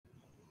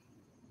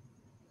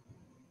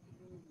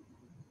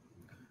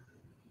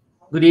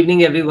Good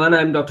evening, everyone.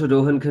 I'm Dr.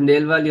 Rohan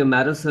Khandelwal, your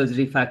marrow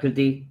surgery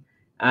faculty,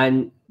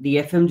 and the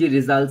FMG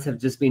results have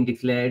just been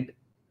declared.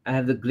 I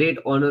have the great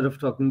honor of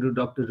talking to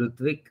Dr.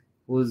 Ruthvik,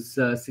 who's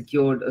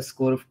secured a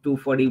score of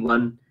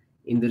 241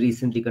 in the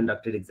recently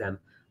conducted exam.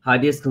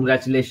 Heartiest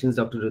congratulations,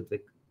 Dr.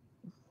 Ruthvik.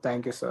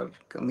 Thank you, sir.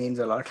 Means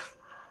a lot.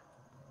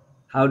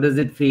 How does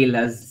it feel?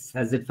 Has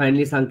it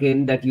finally sunk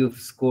in that you've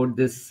scored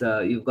this?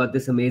 You've got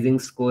this amazing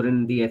score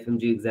in the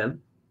FMG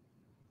exam?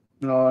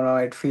 No,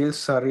 it feels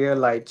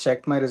surreal. I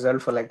checked my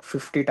result for like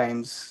 50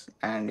 times,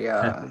 and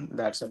yeah,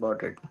 that's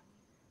about it.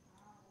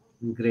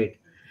 Great.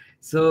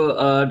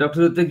 So,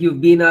 Dr. Ruthik,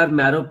 you've been our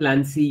Marrow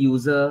Plan C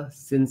user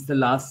since the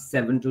last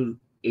 7 to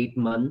 8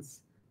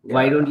 months.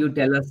 Why don't Yeah. you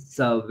tell us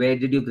where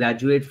did you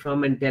graduate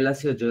from and tell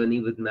us your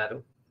journey with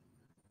Marrow?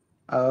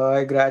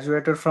 I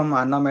graduated from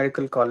Anna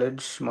Medical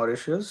College,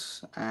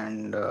 Mauritius,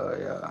 and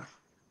yeah.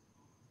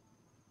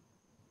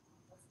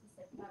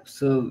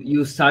 So,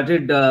 you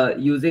started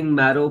using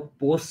Marrow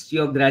post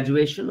your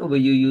graduation, or were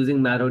you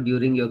using Marrow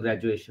during your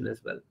graduation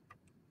as well?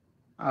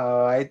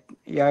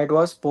 It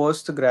was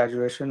post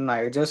graduation.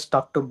 I just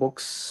stuck to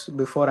books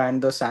before and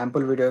the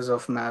sample videos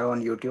of Marrow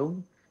on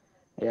YouTube.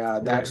 Yeah,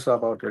 Right. that's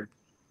about it.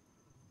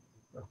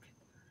 Okay.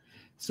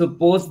 So,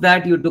 post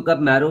that, you took up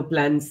Marrow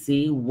Plan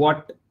C.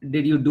 What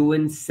did you do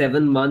in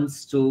 7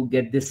 months to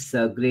get this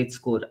great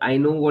score? I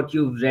know what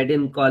you've read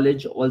in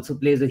college also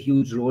plays a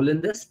huge role in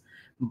this,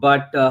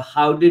 but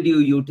how did you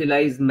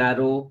utilize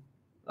Marrow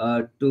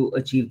to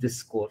achieve this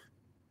score?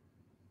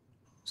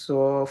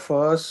 So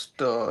first,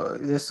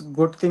 this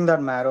good thing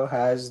that Marrow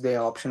has the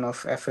option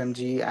of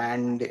FMG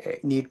and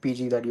NEET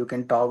PG that you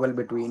can toggle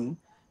between.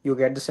 You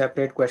get the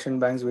separate question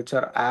banks which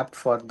are apt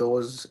for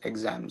those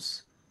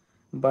exams.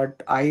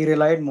 But I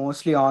relied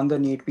mostly on the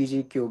NEET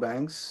PG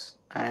QBanks,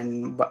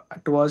 and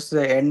towards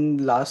the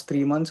end, last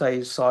 3 months,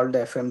 I solved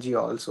the FMG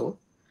also,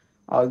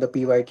 all the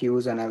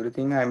PYQs and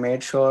everything. I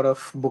made sure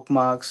of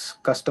bookmarks,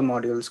 custom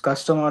modules.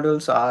 Custom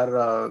modules are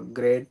a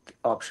great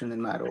option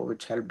in Marrow,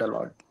 which helped a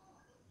lot.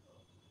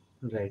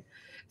 Right.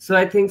 So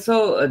I think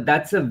so.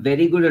 That's a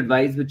very good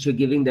advice which you're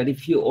giving. That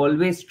if you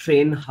always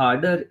train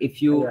harder,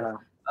 if you Yeah.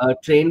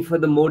 train for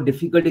the more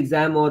difficult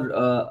exam or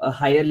a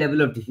higher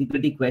level of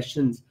difficulty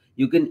questions,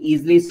 you can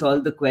easily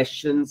solve the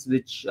questions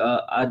which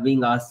are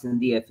being asked in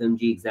the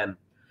FMG exam.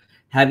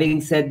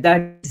 Having said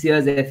that, this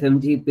year's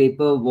FMG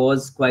paper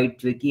was quite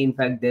tricky. In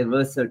fact, there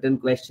were certain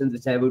questions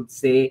which I would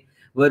say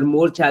were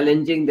more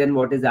challenging than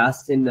what is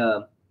asked in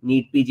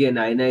NEET PG and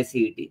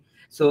INI-CET.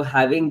 So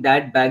having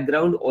that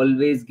background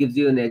always gives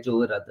you an edge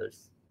over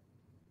others.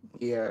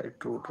 Yeah,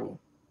 true.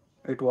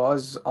 It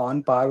was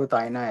on par with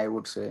Aina, I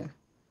would say.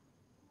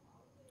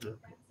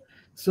 Okay.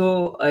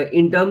 So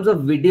in terms of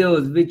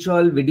videos, which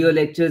all video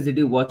lectures did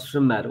you watch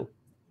from Marrow?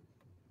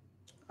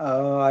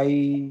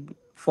 I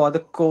For the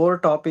core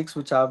topics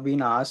which have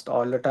been asked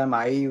all the time,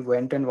 I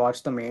went and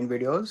watched the main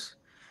videos,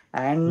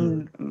 Hmm.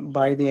 and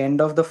by the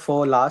end of the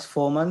last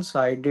 4 months,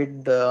 I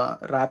did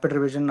rapid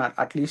revision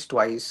at least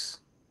twice.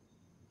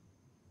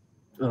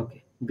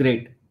 Okay,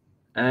 great.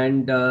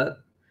 And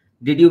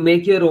did you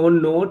make your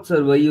own notes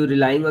or were you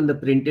relying on the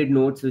printed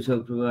notes which were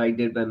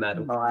provided by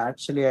Marrow? No,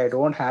 actually, I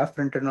don't have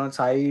printed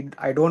notes.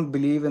 I don't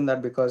believe in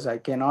that because I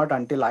cannot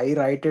until I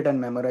write it and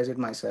memorize it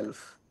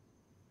myself.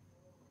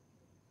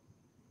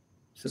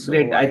 So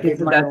great. So I I think did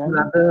so my that's own.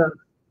 another,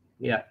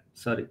 yeah,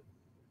 sorry.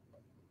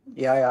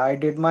 Yeah, I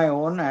did my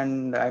own,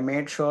 and I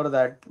made sure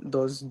that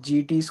those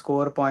GT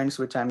score points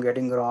which I'm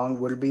getting wrong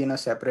will be in a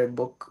separate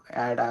book,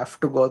 and I have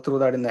to go through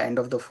that in the end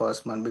of the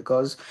first month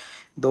because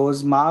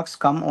those marks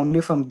come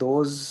only from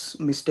those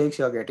mistakes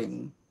you're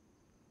getting.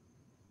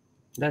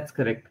 That's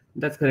correct.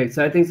 That's correct.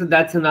 So I think so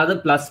that's another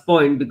plus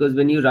point because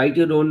when you write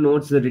your own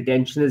notes, the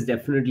retention is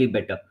definitely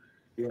better.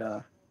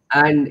 Yeah.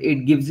 And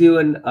it gives you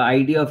an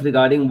idea of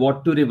regarding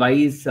what to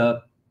revise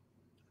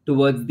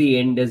towards the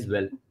end as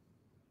well.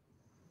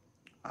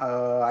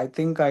 I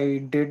think I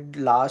did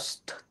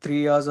last 3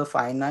 years of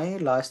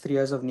INI, last 3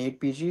 years of NEET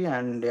PG,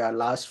 and yeah,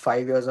 last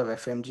 5 years of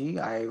FMG.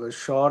 I was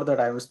sure that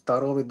I was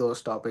thorough with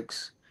those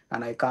topics,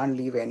 and I can't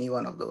leave any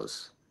one of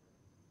those.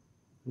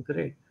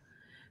 Great.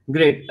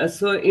 Great.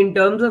 So, in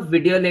terms of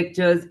video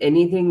lectures,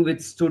 anything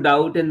which stood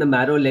out in the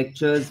Marrow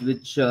lectures,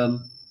 which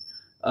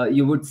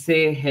you would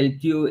say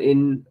helped you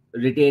in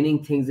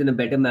retaining things in a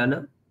better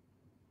manner?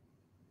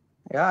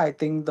 Yeah, I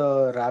think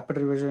the rapid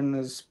revision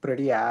is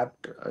pretty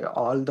apt.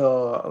 All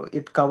the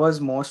it covers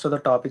most of the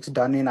topics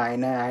done in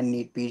INA and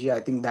NEET PG. I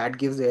think that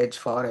gives the edge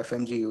for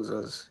FMG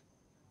users.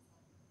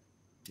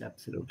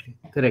 Absolutely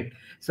correct.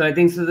 So, I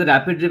think so. The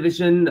rapid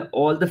revision,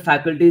 all the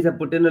faculties have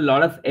put in a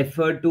lot of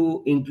effort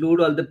to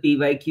include all the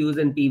PYQs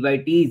and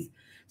PYTs,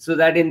 so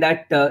that in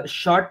that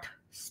short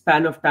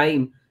span of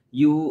time,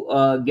 you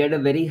get a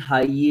very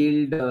high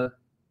yield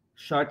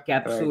short Right,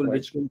 capsule right.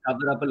 which can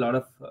cover up a lot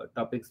of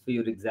topics for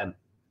your exam.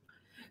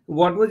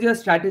 What was your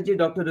strategy,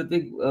 Dr.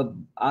 Ruthvik,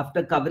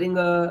 after covering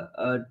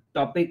a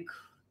topic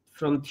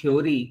from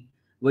theory?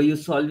 Were you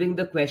solving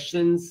the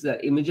questions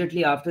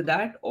immediately after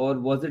that, or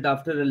was it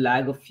after a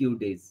lag of few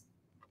days?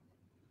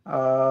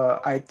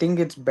 I think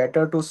it's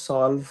better to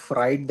solve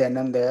right then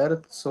and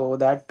there, so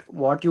that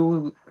what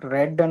you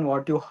read and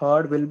what you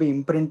heard will be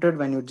imprinted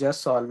when you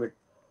just solve it,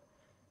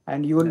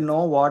 and you will That's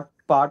know what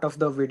part of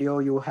the video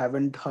you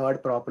haven't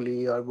heard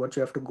properly or what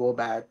you have to go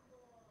back.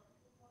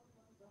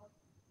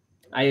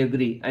 I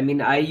agree. I mean,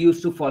 I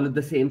used to follow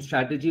the same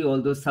strategy,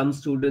 although some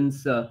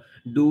students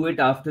do it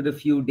after a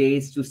few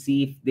days to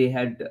see if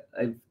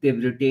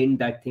they've retained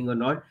that thing or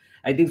not.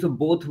 I think so.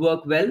 Both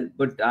work well,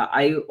 but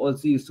I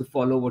also used to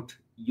follow what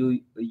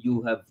you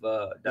have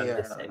done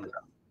this Yeah. time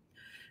around.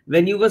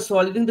 When you were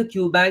solving the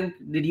QBank,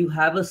 did you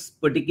have a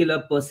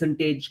particular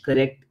percentage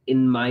correct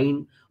in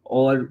mind,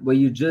 or were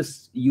you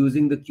just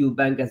using the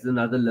QBank as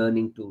another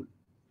learning tool?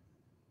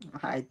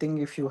 I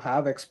think if you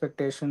have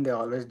expectation, they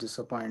always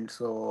disappoint.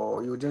 So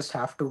you just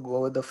have to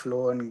go with the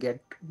flow and get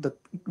the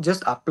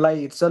just apply.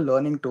 It's a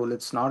learning tool.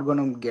 It's not going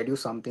to get you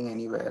something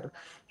anywhere.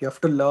 You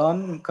have to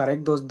learn,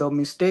 correct those. The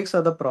mistakes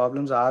are the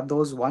problems. Are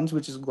those ones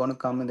which is going to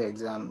come in the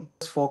exam?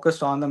 Just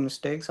focused on the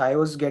mistakes. I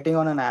was getting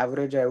on an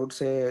average, I would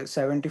say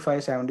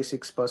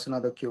 75-76%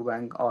 of the Q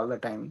bank all the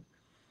time.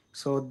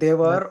 So there That's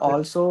were good.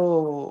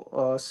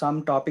 also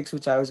some topics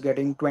which I was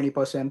getting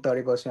 20%,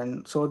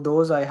 30%. So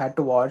those I had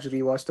to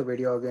rewatch the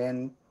video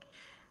again,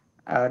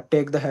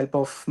 take the help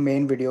of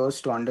main videos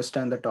to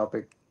understand the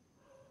topic.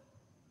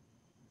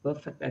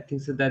 Perfect. I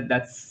think so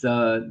that's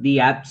the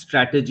app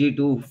strategy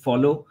to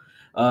follow,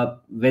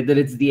 whether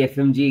it's the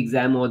FMG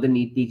exam or the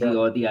NEET PG Yeah.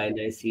 or the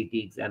INI-CET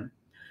exam.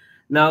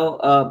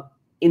 Now,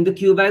 in the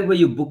QBank, were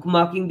you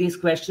bookmarking these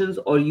questions,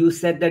 or you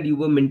said that you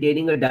were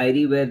maintaining a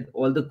diary where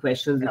all the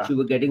questions which Yeah. you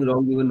were getting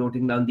wrong, you were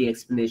noting down the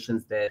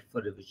explanations there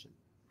for revision?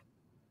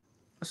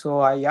 So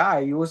I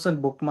used a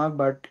bookmark,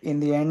 but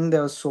in the end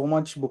there was so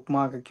much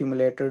bookmark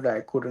accumulated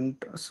I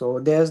couldn't. So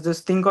there's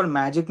this thing called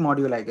magic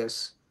module, I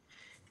guess.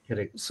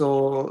 Correct.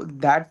 So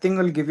that thing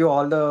will give you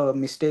all the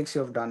mistakes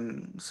you've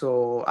done.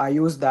 So I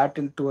used that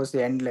towards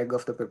the end leg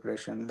of the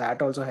preparation.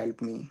 That also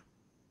helped me.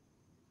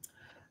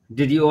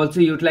 Did you also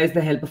utilize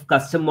the help of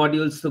custom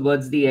modules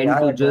towards the end Yeah,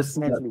 to yeah, just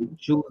definitely.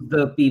 choose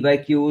the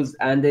PYQs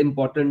and the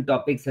important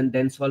topics and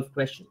then solve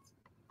questions?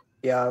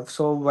 Yeah,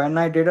 so when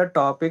I did a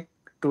topic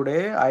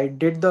today, I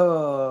did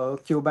the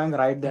QBank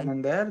right then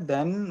and there.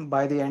 Then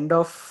by the end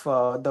of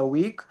the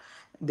week,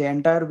 the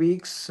entire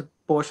week's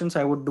portions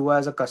I would do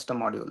as a custom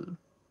module.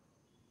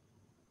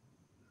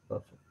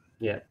 Perfect.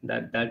 Yeah,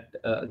 that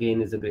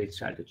again is a great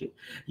strategy.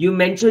 You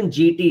mentioned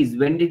GTs.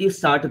 When did you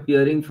start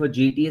appearing for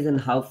GTs,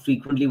 and how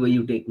frequently were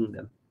you taking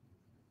them?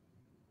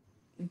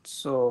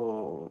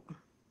 So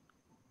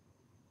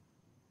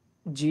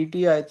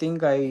GT, I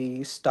think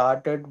I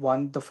started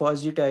one. The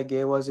first GT I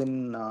gave was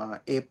in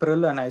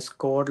April, and I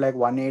scored like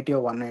 180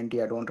 or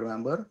 190. I don't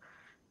remember.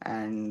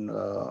 And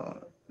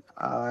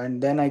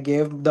then I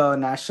gave the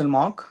national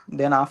mock.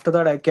 Then after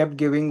that, I kept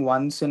giving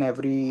once in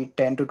every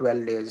 10 to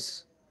 12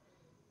 days.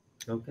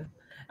 Okay.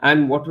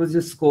 And what was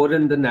your score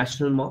in the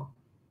national mock?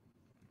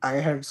 I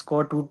had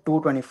scored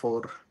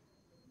 224.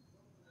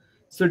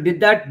 So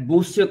did that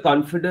boost your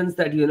confidence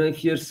that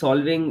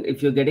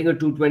if you're getting a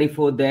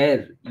 224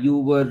 there, you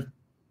were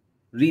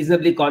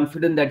reasonably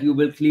confident that you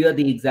will clear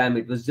the exam?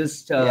 It was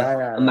just Yeah,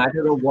 yeah, a yeah.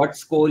 matter of what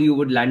score you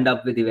would land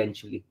up with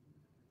eventually.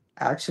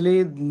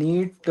 Actually,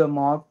 NEET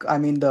mock, I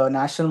mean, the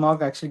national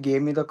mock actually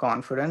gave me the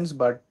confidence,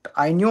 but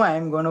I knew I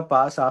am going to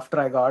pass after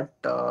I got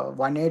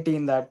 180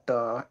 in that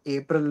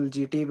April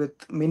GT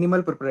with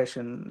minimal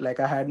preparation.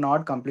 Like, I had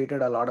not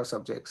completed a lot of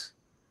subjects.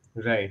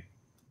 Right.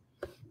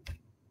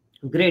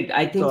 Great.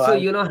 I So, think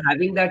so.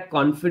 Having that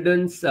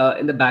confidence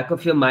in the back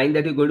of your mind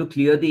that you're going to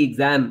clear the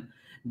exam,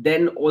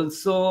 then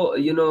also,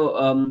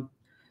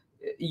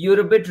 you're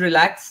a bit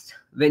relaxed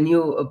when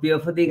you appear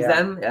for the yeah.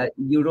 exam.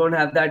 You don't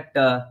have that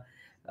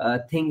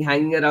thing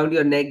hanging around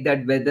your neck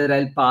that whether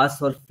I'll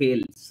pass or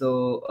fail.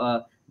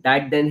 So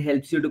that then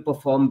helps you to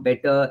perform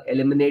better,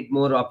 eliminate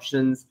more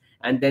options,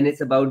 and then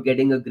it's about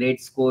getting a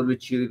great score,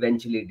 which you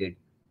eventually did.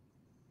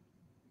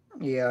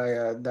 Yeah,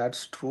 yeah,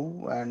 that's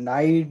true. And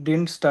I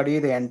didn't study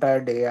the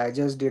entire day. I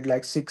just did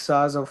like 6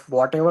 hours of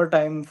whatever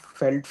time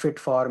felt fit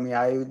for me.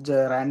 I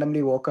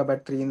randomly woke up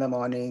at 3 in the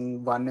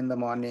morning, 1 in the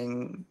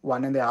morning,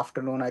 1 in the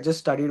afternoon. I just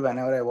studied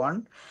whenever I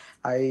want.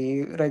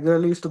 I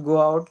regularly used to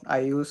go out.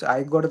 I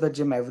go to the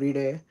gym every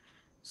day.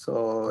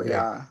 So Right.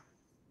 yeah.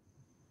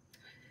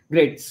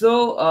 Great.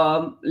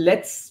 So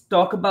let's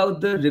talk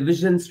about the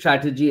revision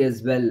strategy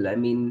as well. I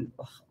mean,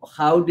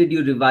 how did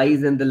you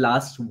revise in the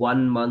last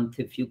 1 month?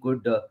 If you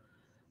could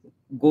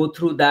go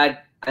through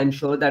that, I'm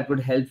sure that would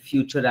help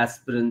future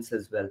aspirants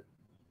as well.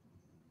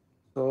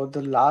 So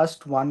the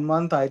last 1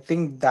 month, I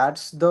think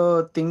that's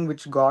the thing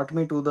which got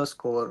me to the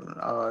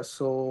score.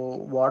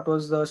 So what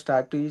was the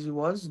strategy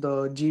was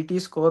the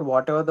GT score,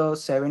 whatever the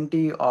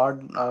 70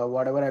 odd,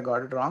 whatever I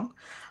got it wrong.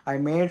 I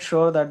made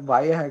sure that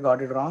why I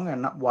got it wrong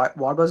and what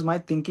was my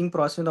thinking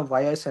process of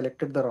why I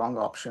selected the wrong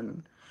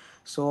option.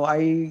 So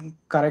I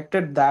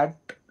corrected that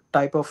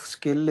type of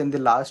skill in the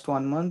last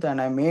 1 month, and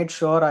I made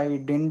sure I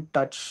didn't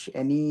touch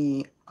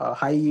any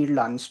high yield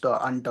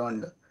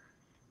unturned.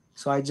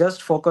 So I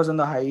just focus on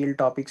the high yield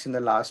topics in the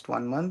last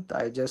 1 month.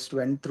 I just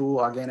went through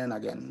again and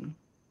again.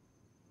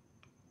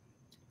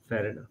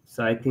 Fair enough.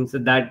 So I think so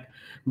that,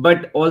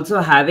 but also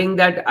having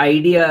that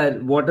idea,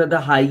 what are the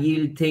high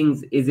yield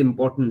things is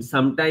important.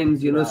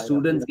 Sometimes, Yeah, yeah.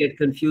 students get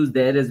confused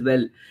there as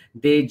well.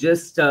 They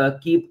just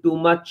keep too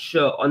much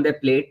on their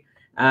plate,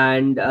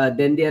 and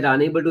then they are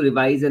unable to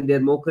revise and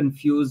they're more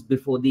confused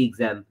before the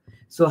exam.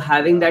 So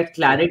having Yeah. that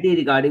clarity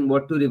regarding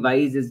what to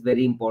revise is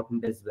very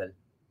important as well.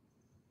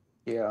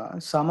 Yeah,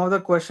 some of the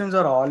questions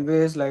are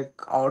always like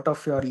out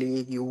of your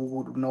league.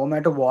 No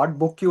matter what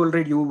book you will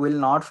read, you will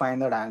not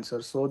find that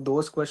answer. So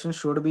those questions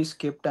should be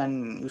skipped,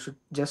 and you should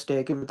just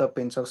take it with a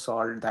pinch of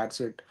salt.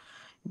 That's it.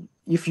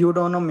 If you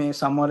don't know, may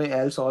someone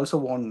else also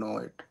won't know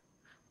it.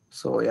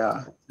 So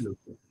yeah,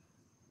 Absolutely.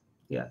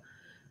 Yeah.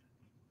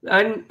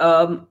 And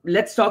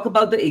let's talk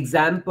about the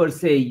exam per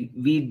se.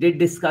 We did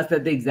discuss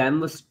that the exam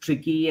was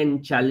tricky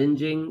and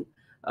challenging.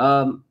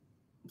 Um,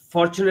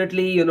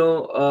 Fortunately,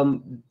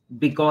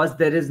 because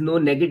there is no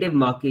negative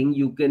marking,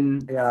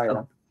 yeah,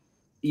 yeah.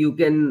 you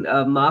can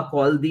mark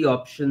all the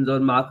options or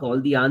mark all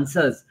the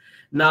answers.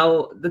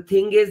 Now, the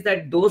thing is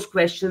that those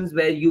questions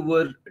where you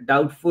were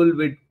doubtful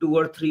with two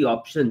or three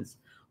options,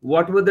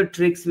 what were the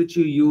tricks which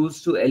you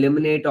used to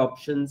eliminate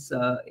options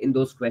in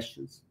those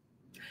questions?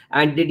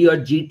 And did your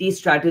GT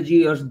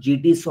strategy or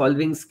GT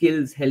solving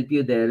skills help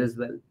you there as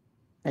well?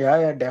 Yeah,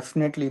 yeah,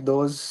 definitely.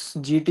 Those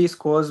GT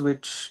scores,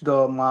 which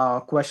the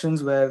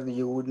questions where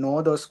you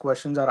know those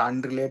questions are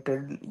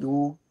unrelated,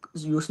 you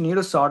need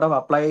to sort of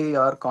apply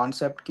your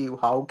concept.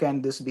 How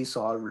can this be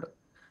solved?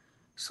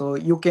 So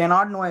you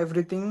cannot know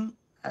everything.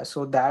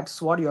 So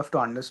that's what you have to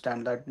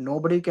understand, that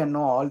nobody can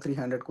know all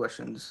 300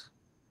 questions.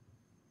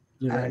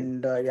 Right.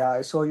 And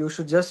yeah, so you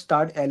should just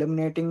start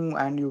eliminating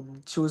and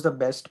you choose the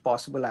best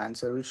possible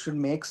answer, which should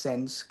make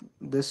sense.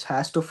 This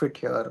has to fit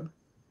here.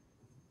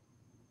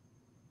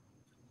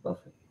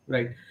 Perfect.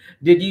 Right.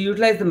 Did you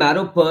utilize the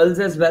Marrow Pearls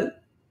as well?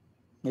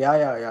 Yeah,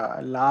 yeah,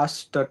 yeah.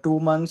 Last 2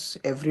 months,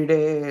 every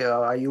day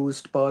I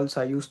used Pearls.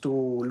 I used to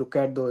look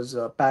at those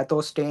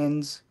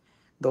pathostains,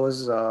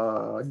 those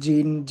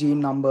gene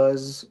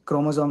numbers,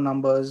 chromosome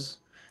numbers,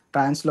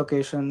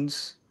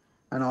 translocations,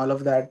 and all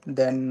of that.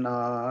 Then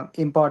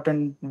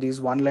important these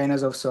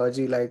one-liners of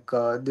surgery, like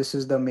this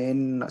is the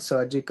main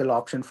surgical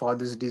option for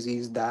this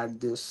disease.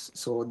 That this,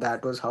 so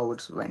that was how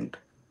it went.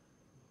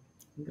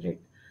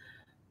 Great.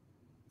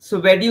 So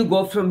where do you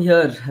go from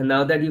here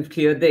now that you've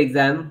cleared the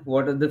exam?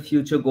 What are the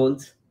future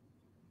goals?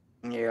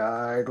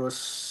 Yeah, it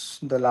was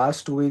the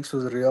last 2 weeks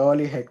was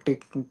really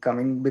hectic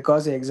coming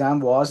because the exam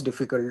was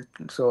difficult.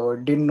 So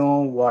didn't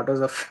know what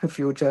was the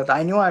future.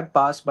 I knew I'd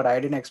passed, but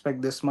I didn't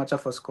expect this much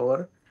of a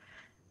score.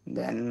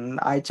 Then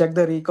I checked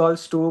the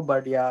recalls too,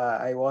 but yeah,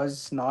 I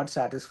was not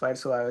satisfied.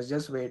 So I was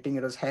just waiting.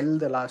 It was hell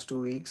the last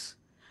 2 weeks.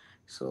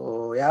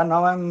 So yeah,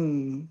 now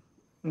I'm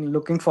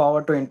looking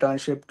forward to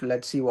internship.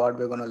 Let's see what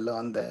we're gonna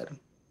learn there.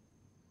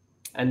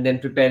 And then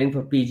preparing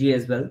for PG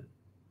as well?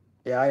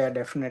 Yeah, yeah,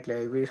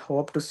 definitely. We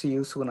hope to see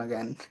you soon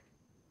again.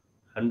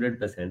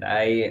 100%.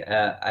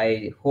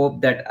 I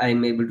hope that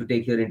I'm able to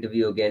take your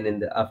interview again in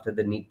the after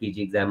the NEET PG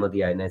exam or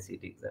the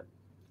INICT exam.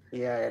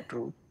 Yeah, yeah,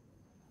 true.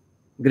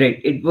 Great.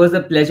 It was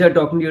a pleasure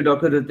talking to you,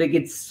 Dr. Ruthvik.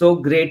 It's so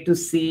great to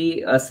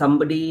see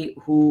somebody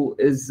who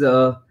has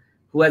a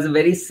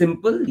very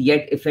simple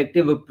yet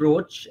effective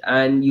approach,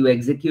 and you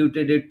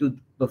executed it to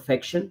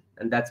perfection,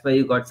 and that's why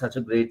you got such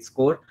a great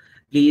score.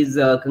 Please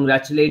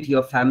congratulate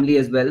your family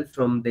as well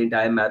from the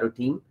entire Marrow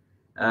team,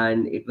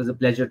 and it was a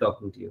pleasure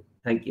talking to you.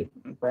 Thank you.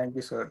 Thank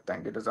you, sir.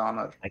 Thank you. It was an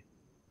honor.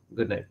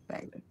 Good night.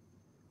 Thank you.